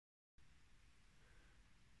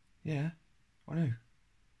Yeah, I know.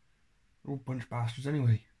 They're all bunch of bastards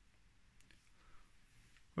anyway.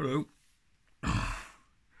 Hello.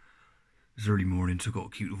 It's early morning, so I've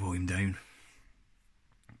got to keep the volume down.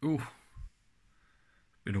 Oh,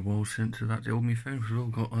 been a while since I've had to hold my phone as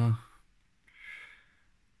well. I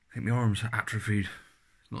think my arms are atrophied.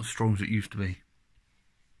 It's not as strong as it used to be.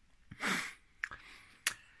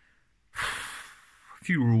 A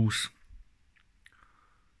few rules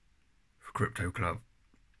for Crypto Club.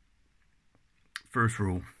 First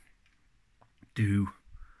rule, do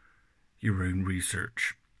your own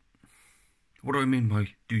research. What do I mean by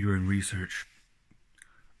do your own research?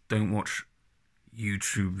 Don't watch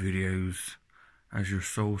YouTube videos as your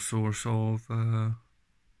sole source of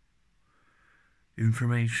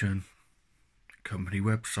information. Company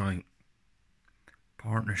website,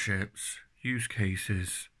 partnerships, use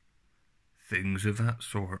cases, things of that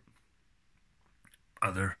sort.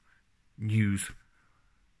 Other news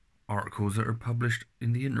articles that are published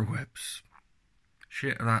in the interwebs.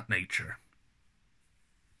 Shit of that nature.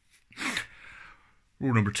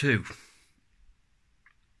 Rule number 2.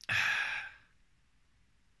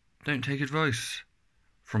 Don't take advice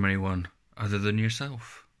from anyone other than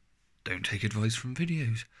yourself. Don't take advice from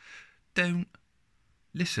videos. Don't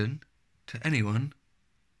listen to anyone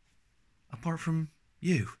apart from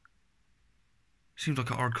you. Seems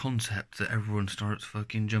like a hard concept that everyone starts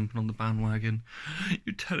fucking jumping on the bandwagon.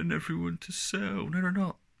 You're telling everyone to sell. No, they're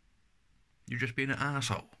not. You're just being an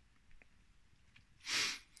asshole.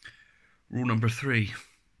 Rule number 3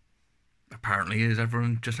 apparently is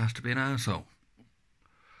everyone just has to be an asshole.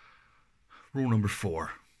 Rule number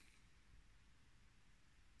 4.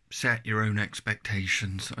 Set your own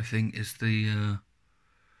expectations, I think, is the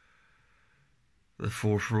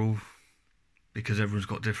 4th rule. Because everyone's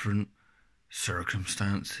got different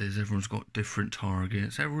circumstances, everyone's got different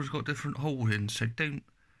targets, everyone's got different holdings, so don't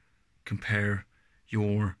compare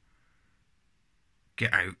your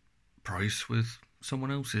get out price with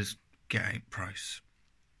someone else's get out price.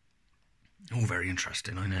 All very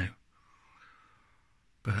interesting, I know.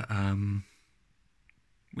 But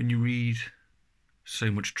when you read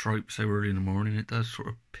so much tripe so early in the morning, it does sort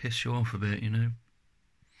of piss you off a bit, you know.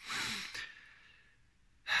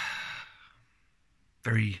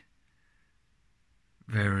 Very,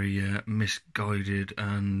 very misguided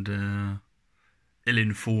and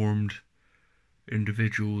ill-informed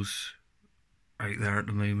individuals out there at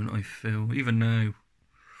the moment, I feel. Even now,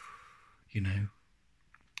 you know,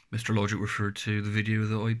 Mr. Logic referred to the video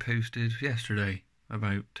that I posted yesterday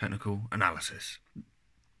about technical analysis.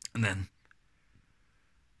 And then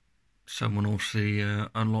someone obviously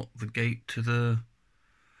unlocked the gate to the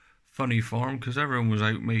funny farm because everyone was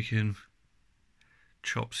out making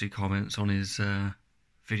chopsy comments on his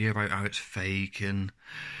video about how it's fake and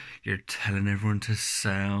you're telling everyone to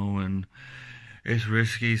sell and it's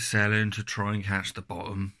risky selling to try and catch the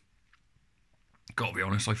bottom. Gotta be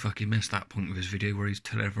honest, I fucking missed that point of his video where he's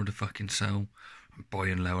telling everyone to fucking sell and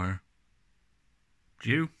buying lower. Do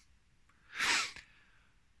you?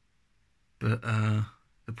 But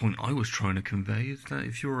the point I was trying to convey is that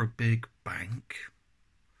if you're a big bank,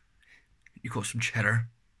 you've got some cheddar,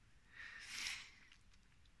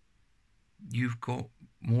 you've got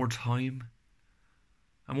more time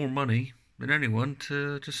and more money than anyone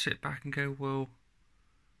to just sit back and go, well,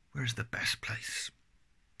 where's the best place?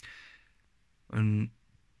 And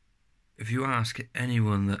if you ask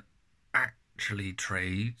anyone that actually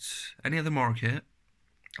trades any other market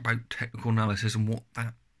about technical analysis and what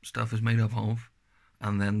that stuff is made up of,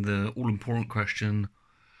 and then the all-important question,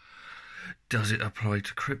 does it apply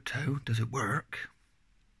to crypto? Does it work?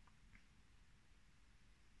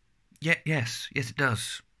 Yeah, yes, it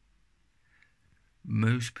does.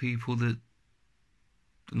 Most people that,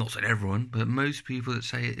 not saying everyone, but most people that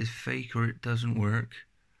say it is fake or it doesn't work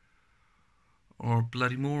are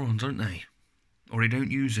bloody morons, aren't they? Or they don't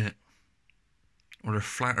use it. Or they're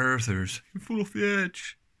flat earthers. You fall off the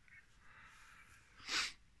edge.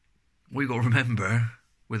 We got to remember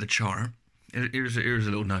with a chart. Here's a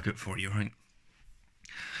little nugget for you, right?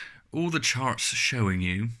 All the charts showing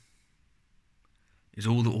you is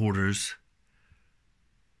all the orders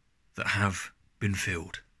that have been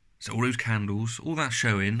filled. So all those candles, all that's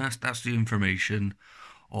showing, that's the information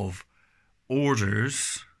of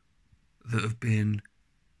orders that have been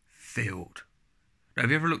filled. Now,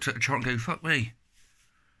 have you ever looked at a chart and go, fuck me,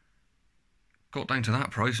 got down to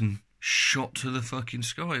that price and shot to the fucking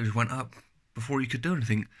sky, it just went up before you could do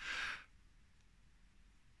anything?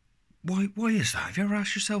 Why is that? Have you ever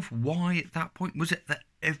asked yourself why at that point? Was it that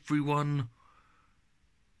everyone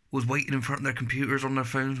was waiting in front of their computers on their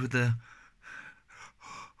phones with the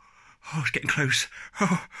Oh, it's getting close.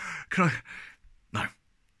 Oh, can I? No.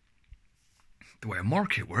 The way a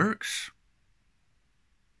market works,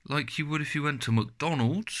 like you would if you went to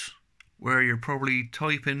McDonald's, where you're probably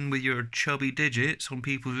typing with your chubby digits on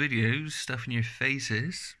people's videos, stuffing your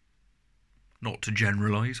faces. Not to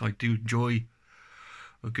generalise, I do enjoy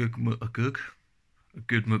a good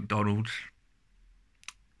McDonald's.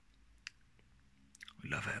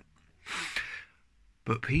 I love it.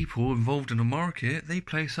 But people involved in a market, they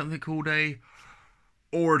place something called a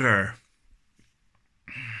order.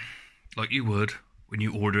 Like you would when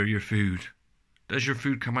you order your food. Does your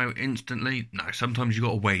food come out instantly? No, sometimes you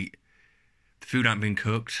gotta wait. The food ain't been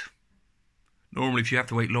cooked. Normally, if you have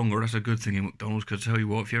to wait longer, that's a good thing in McDonald's, because I tell you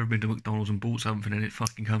what, if you've ever been to McDonald's and bought something and it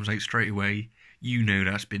fucking comes out straight away, you know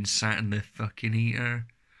that's been sat in the fucking heater.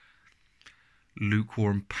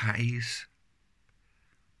 Lukewarm patties.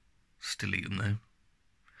 Still eat them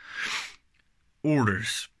though.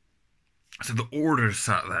 Orders. So the orders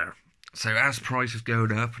sat there. So as price is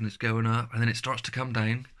going up and it's going up, and then it starts to come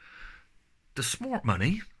down, the smart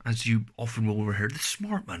money, as you often will overhear, the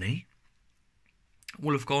smart money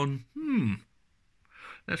will have gone,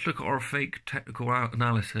 let's look at our fake technical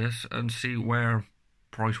analysis and see where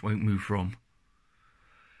price won't move from.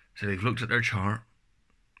 So they've looked at their chart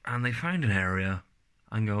and they found an area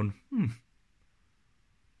and gone,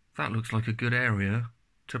 that looks like a good area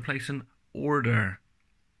to place an order.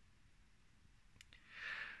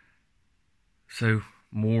 So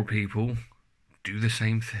more people do the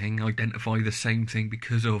same thing, identify the same thing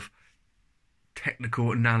because of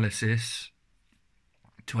technical analysis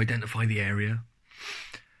to identify the area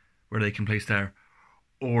where they can place their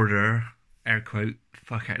order, air quote,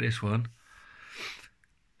 fuck out this one.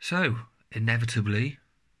 So, inevitably,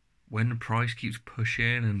 when the price keeps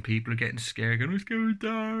pushing and people are getting scared, going, it's going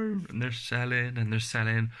down, and they're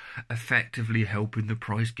selling, effectively helping the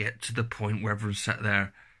price get to the point where everyone's set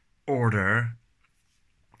their order,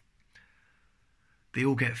 they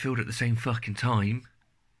all get filled at the same fucking time,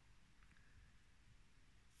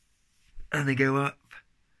 and they go up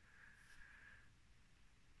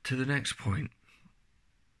to the next point.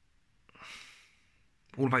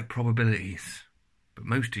 All about probabilities. But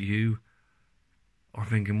most of you are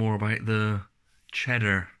thinking more about the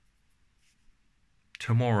cheddar,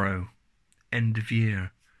 tomorrow, end of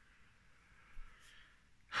year.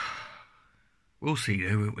 We'll see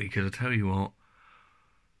though, won't we? Because I tell you what,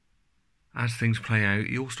 as things play out,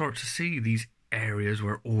 you'll start to see these areas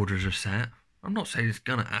where orders are set. I'm not saying it's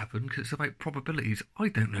gonna happen, because it's about probabilities. I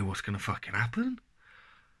don't know what's gonna fucking happen.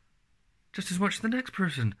 Just as much as the next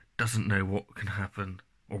person doesn't know what can happen,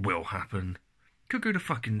 or will happen. Could go to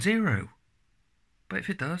fucking zero. But if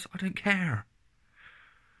it does, I don't care.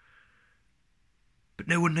 But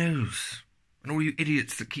no one knows. And all you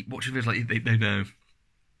idiots that keep watching videos like they know.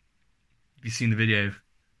 Have you seen the video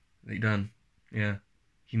that you done? Yeah,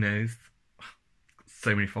 he knows.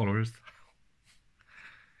 So many followers.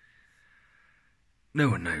 No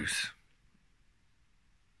one knows.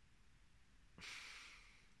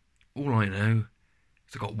 All I know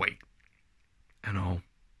is I've got to wait. And I'll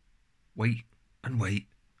wait and wait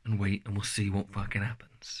and wait, and we'll see what fucking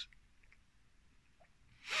happens.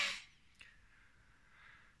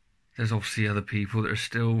 There's obviously other people that are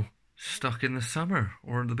still stuck in the summer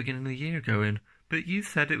or in the beginning of the year going, but you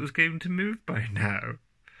said it was going to move by now.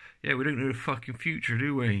 Yeah, we don't know the fucking future,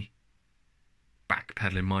 do we?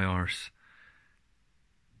 Backpedaling my arse.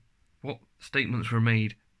 What statements were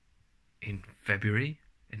made in February,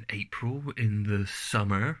 in April, in the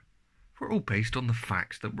summer, were all based on the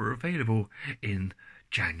facts that were available in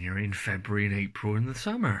January and February and April in the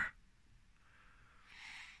summer.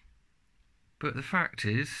 But the fact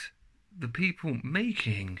is, the people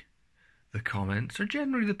making the comments are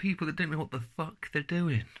generally the people that don't know what the fuck they're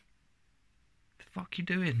doing. The fuck you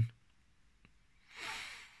doing?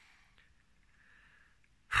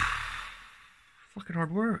 Fucking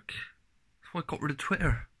hard work. That's why I got rid of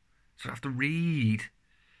Twitter. So I have to read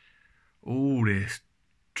all this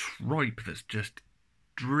tripe that's just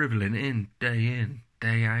dribbling in, day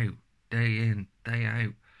out, day in, day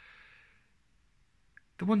out.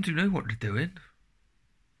 The ones who know what they're doing,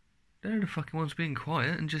 they're the fucking ones being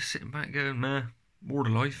quiet and just sitting back going, nah, more to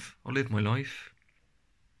life, I'll live my life.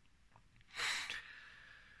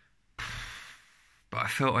 But I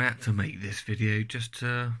felt I had to make this video just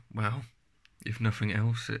to, well, if nothing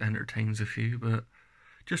else, it entertains a few, but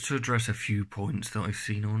just to address a few points that I've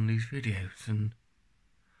seen on these videos. And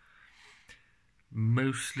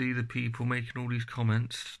mostly the people making all these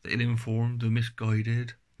comments, the ill-informed, the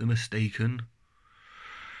misguided, the mistaken,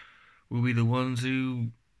 will be the ones who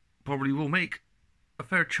probably will make a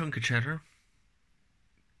fair chunk of cheddar,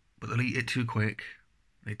 but they'll eat it too quick.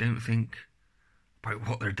 They don't think about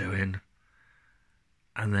what they're doing.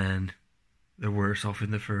 And then they're worse off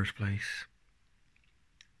in the first place.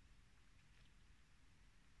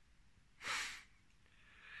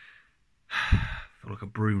 I feel like a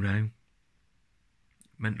brew now.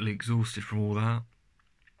 Mentally exhausted from all that.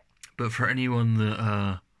 But for anyone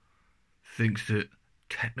that thinks that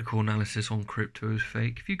technical analysis on crypto is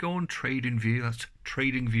fake, if you go on TradingView, that's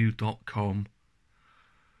tradingview.com,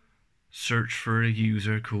 search for a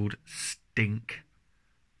user called Stink,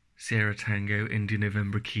 Sierra Tango, India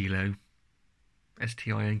November Kilo,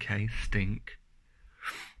 S-T-I-N-K, Stink.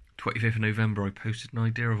 25th of November, I posted an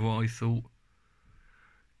idea of what I thought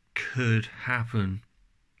could happen.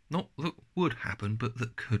 Not that would happen, but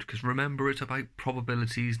that could. Because remember, it's about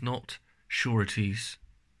probabilities, not sureties.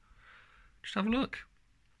 Just have a look.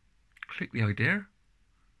 Click the idea.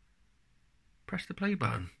 Press the play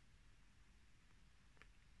button.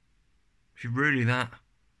 If you're really that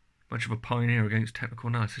much of a pioneer against technical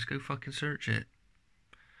analysis, go fucking search it.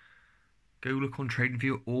 Go look on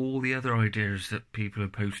TradingView at all the other ideas that people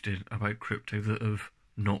have posted about crypto that have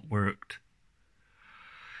not worked.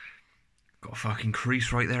 Got a fucking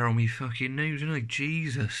crease right there on me fucking nose, you know,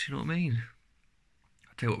 Jesus, you know what I mean?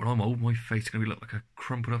 I tell you what, when I'm old, my face is going to look like a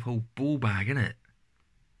crumpled up old ball bag, innit?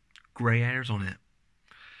 Grey hairs on it.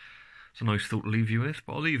 It's a nice thought to leave you with,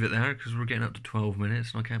 but I'll leave it there because we're getting up to 12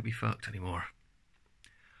 minutes and I can't be fucked anymore.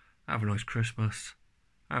 Have a nice Christmas.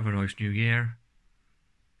 Have a nice New Year.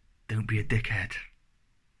 Don't be a dickhead.